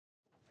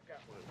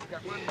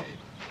got one.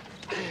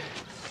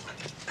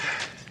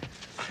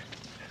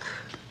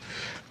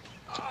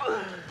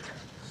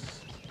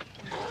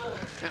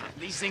 Now,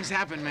 these things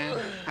happen, man.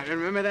 I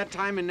remember that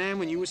time in Nam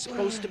when you were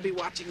supposed to be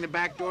watching the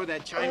back door of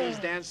that Chinese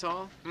dance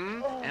hall?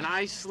 And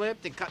I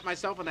slipped and cut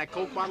myself on that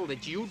Coke bottle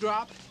that you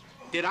dropped?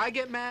 Did I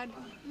get mad?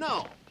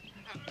 No.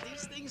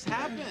 These things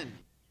happen.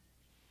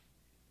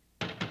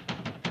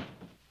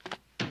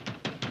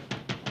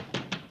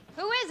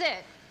 Who is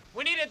it?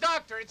 We need a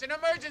doctor. It's an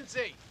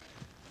emergency.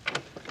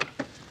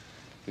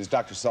 Is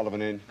Dr.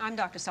 Sullivan in? I'm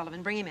Dr.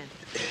 Sullivan. Bring him in.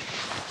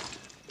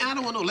 I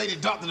don't want no lady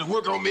doctor to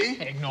work on me.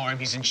 Ignore him.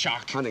 He's in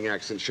shock. Hunting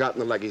accident, shot in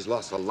the leg. He's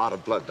lost a lot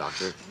of blood,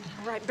 Doctor.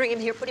 All right, bring him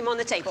here. Put him on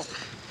the table.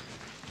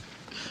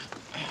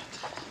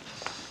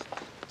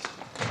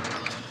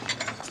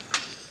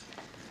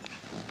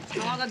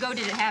 How long ago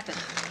did it happen?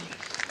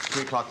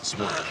 3 o'clock this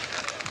morning.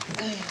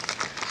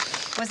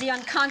 Was he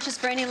unconscious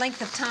for any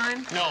length of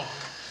time? No.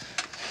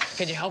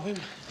 Can you help him?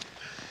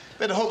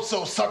 Better hope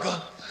so, sucker.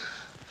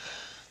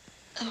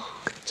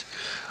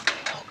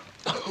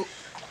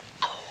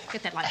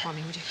 Get that light for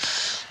me, would you?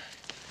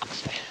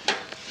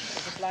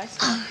 Get the lights.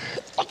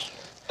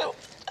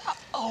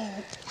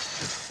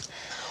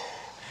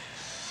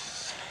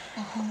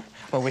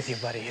 We're with you,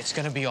 buddy. It's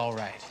gonna be all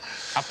right.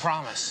 I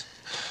promise.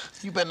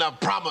 You better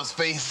not promise,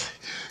 Faith.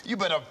 You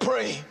better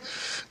pray.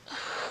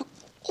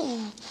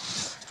 You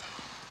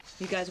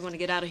guys want to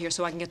get out of here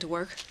so I can get to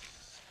work?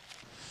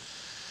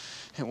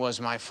 It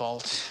was my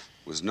fault.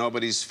 It was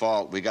nobody's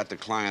fault. We got the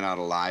client out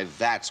alive.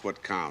 That's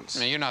what counts.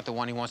 Now, you're not the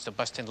one he wants to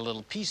bust into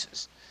little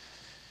pieces.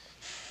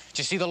 Did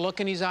you see the look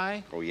in his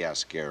eye? Oh, yeah,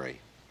 scary.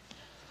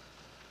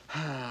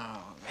 Oh,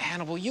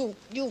 Hannibal, you'll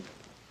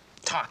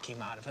talk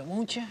him out of it,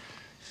 won't you?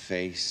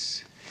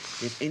 Face,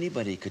 if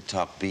anybody could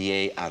talk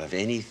B.A. out of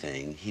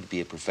anything, he'd be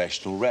a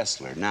professional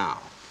wrestler. Now,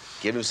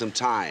 give him some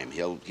time.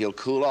 He'll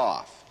cool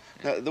off.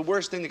 Now, the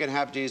worst thing that can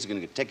happen to you is he's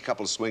going to take a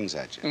couple of swings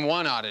at you. And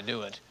one ought to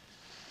do it.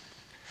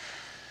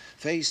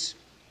 Face,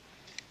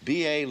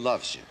 B.A.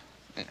 loves you.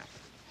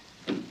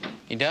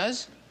 He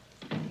does?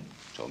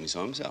 Told me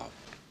so himself.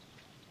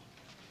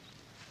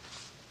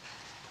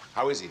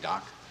 How is he,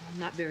 Doc?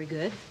 Not very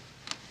good.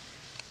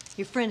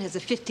 Your friend has a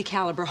 .50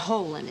 caliber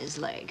hole in his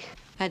leg.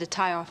 I had to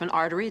tie off an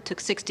artery. It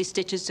took 60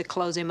 stitches to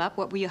close him up.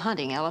 What were you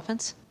hunting,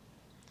 elephants?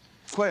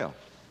 Quail.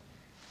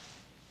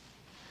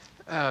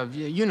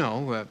 You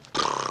know,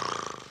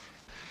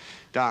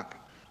 Doc,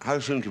 how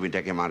soon can we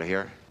take him out of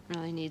here?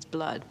 Well, he needs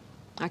blood.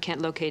 I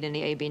can't locate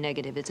any AB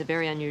negative. It's a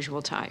very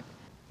unusual type.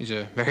 he's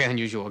a very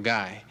unusual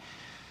guy.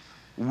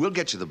 We'll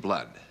get you the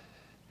blood,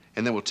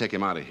 and then we'll take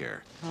him out of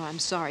here. Oh, I'm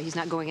sorry. He's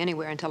not going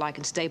anywhere until I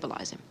can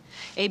stabilize him.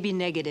 AB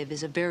negative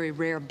is a very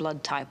rare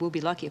blood type. We'll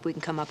be lucky if we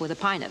can come up with a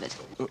pint of it.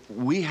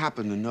 We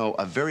happen to know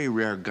a very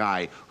rare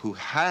guy who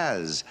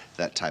has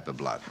that type of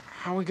blood.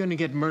 How are we going to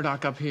get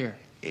Murdoch up here?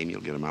 Amy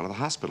will get him out of the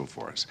hospital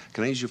for us.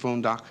 Can I use your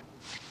phone, Doc?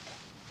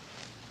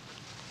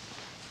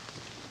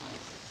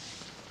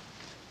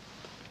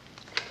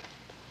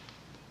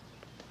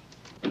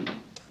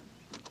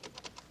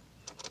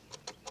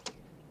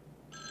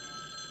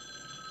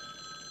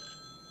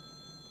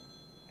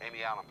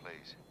 Amy Allen,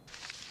 please.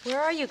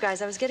 Where are you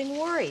guys? I was getting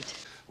worried.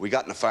 We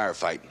got in a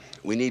firefight.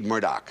 We need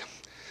Murdoch.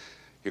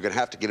 You're gonna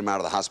have to get him out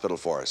of the hospital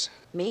for us.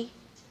 Me?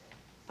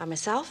 By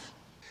myself?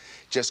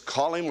 Just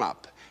call him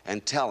up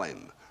and tell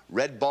him,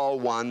 Red Ball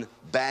 1,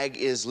 bag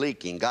is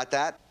leaking. Got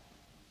that?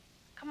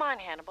 Come on,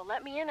 Hannibal,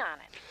 let me in on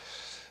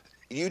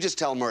it. You just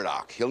tell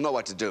Murdoch. He'll know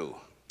what to do.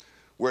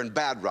 We're in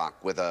Bad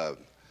Rock with a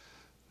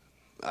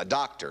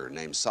doctor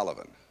named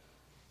Sullivan.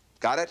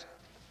 Got it?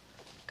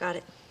 Got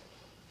it.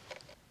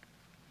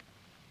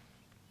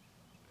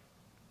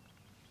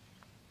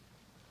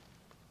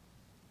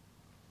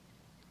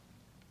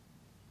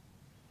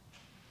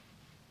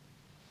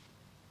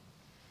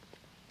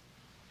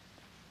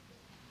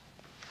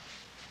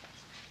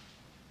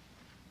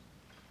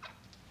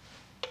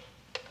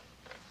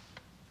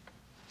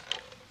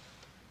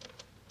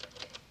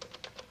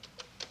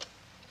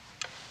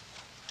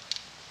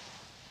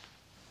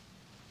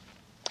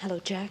 Hello,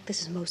 Jack.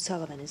 This is Mo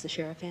Sullivan. Is the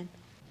sheriff in?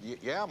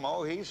 Yeah,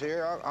 Mo, he's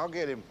here. I'll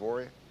get him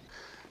for you.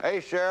 Hey,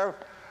 Sheriff,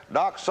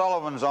 Doc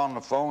Sullivan's on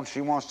the phone. She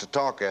wants to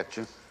talk at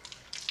you.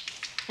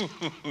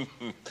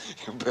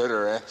 You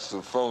better answer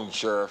the phone,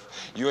 Sheriff.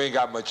 You ain't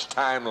got much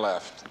time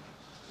left.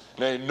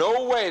 There ain't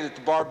no way that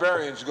the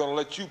barbarians are gonna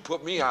let you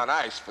put me on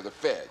ice for the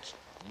feds.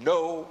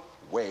 No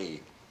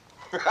way.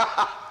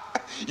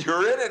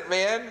 You're in it,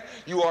 man.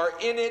 You are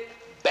in it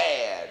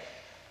bad.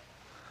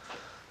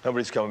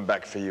 Nobody's coming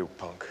back for you,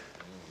 punk.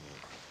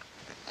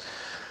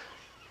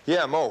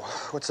 Yeah, Mo,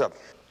 what's up?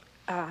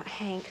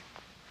 Hank,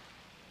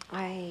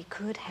 I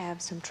could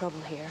have some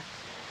trouble here.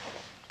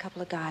 A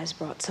couple of guys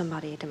brought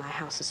somebody to my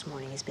house this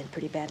morning. He's been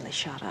pretty badly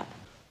shot up.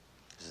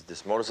 Is it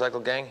this motorcycle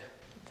gang?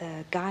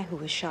 The guy who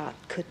was shot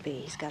could be.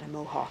 He's got a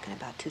mohawk and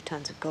about 2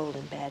 tons of gold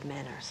and bad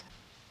manners.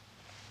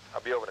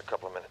 I'll be over in a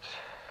couple of minutes.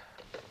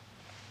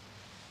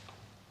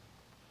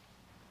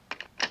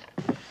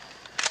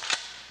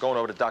 Going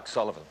over to Doc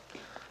Sullivan.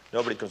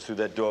 Nobody comes through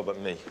that door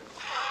but me.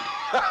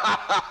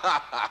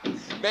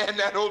 Man,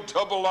 that old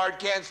double lard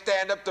can't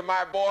stand up to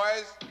my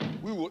boys.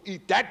 We will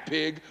eat that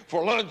pig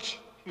for lunch.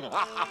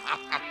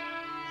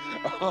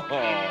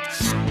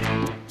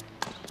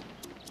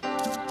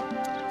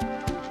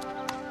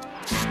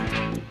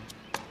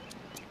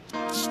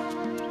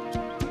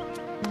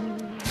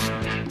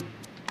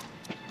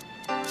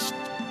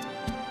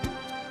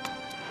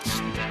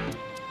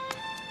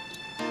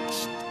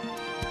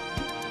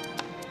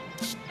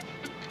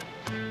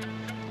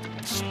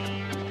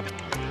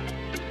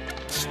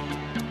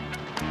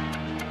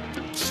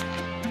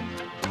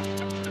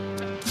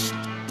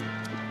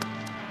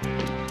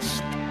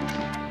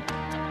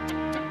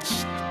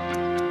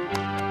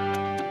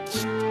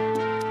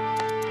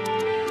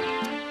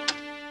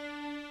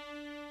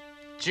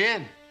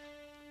 Gin.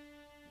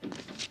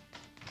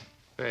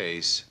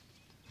 Face.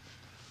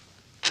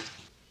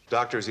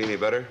 Doctor, is he any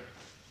better?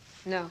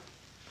 No.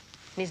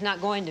 He's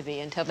not going to be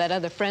until that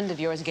other friend of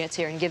yours gets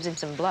here and gives him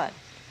some blood.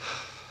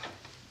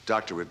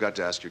 Doctor, we've got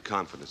to ask your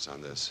confidence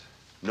on this.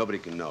 Nobody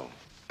can know.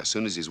 As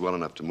soon as he's well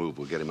enough to move,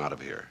 we'll get him out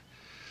of here.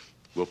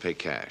 We'll pay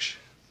cash.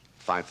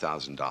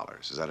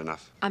 $5,000. Is that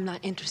enough? I'm not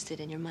interested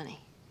in your money.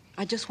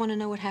 I just want to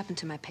know what happened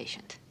to my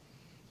patient.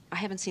 I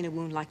haven't seen a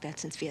wound like that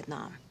since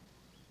Vietnam.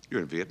 You're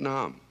in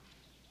Vietnam.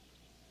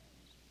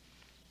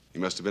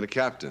 You must have been a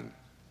captain.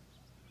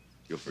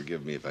 You'll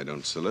forgive me if I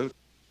don't salute.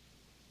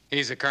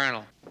 He's a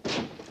colonel.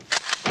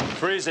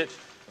 Freeze it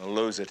or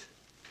lose it.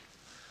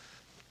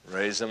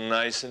 Raise them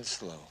nice and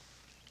slow.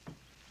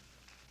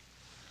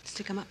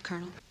 Stick him up,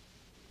 Colonel.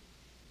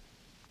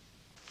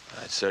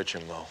 I'd search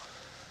him, Mo.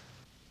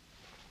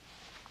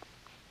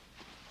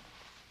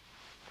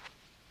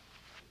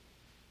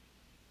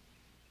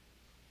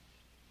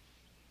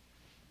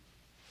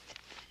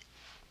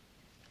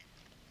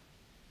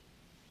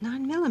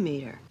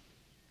 $9mm.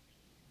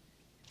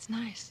 It's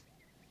nice.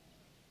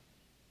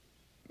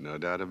 No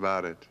doubt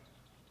about it.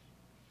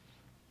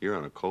 You're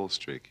on a cold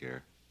streak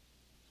here.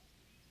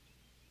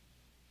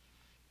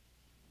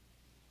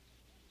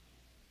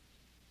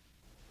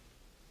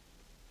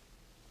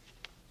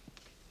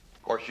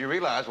 Of course, you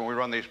realize when we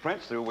run these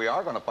prints through, we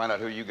are going to find out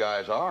who you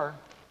guys are.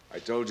 I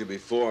told you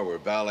before, we're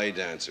ballet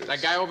dancers.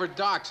 That guy over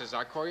docks is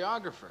our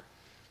choreographer.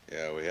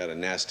 Yeah, we had a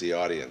nasty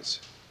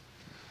audience.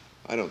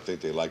 I don't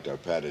think they liked our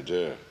pas de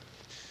deux.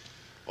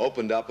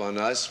 Opened up on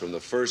us from the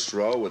first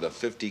row with a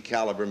 .50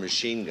 caliber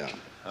machine gun.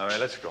 All right,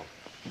 let's go.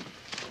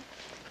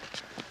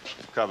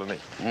 Cover me.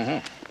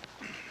 Mm-hmm.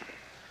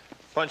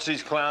 Punch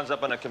these clowns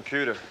up on a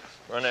computer.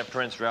 Run their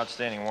prints for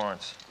outstanding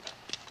warrants.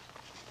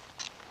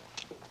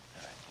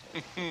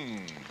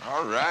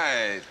 All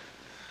right.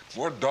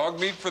 More dog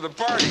meat for the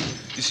party.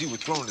 You see, we're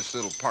throwing this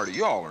little party.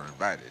 Y'all are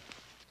invited.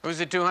 Who's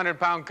the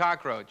 200-pound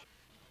cockroach?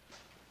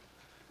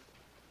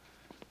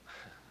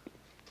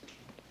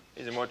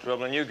 He's in more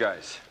trouble than you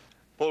guys.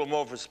 Pulled him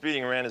over for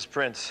speeding around his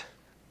prints.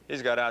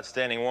 He's got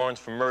outstanding warrants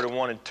for murder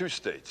 1 in 2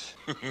 states.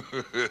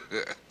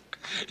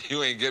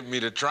 You ain't getting me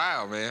to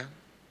trial, man.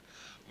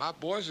 My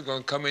boys are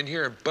gonna come in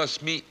here and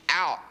bust me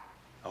out.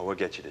 Oh, we'll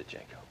get you to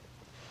Jenko.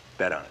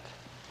 Bet on it.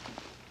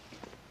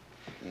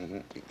 Mm-hmm.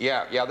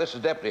 Yeah, this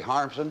is Deputy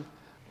Harmson.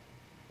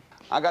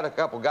 I got a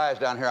couple guys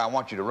down here I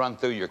want you to run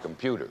through your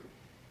computer.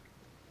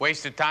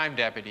 Waste of time,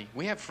 Deputy.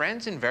 We have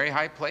friends in very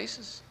high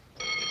places.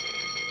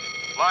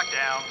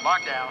 Lockdown,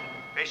 lockdown.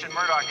 Patient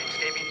Murdoch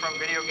escaping from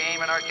video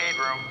game and arcade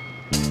room.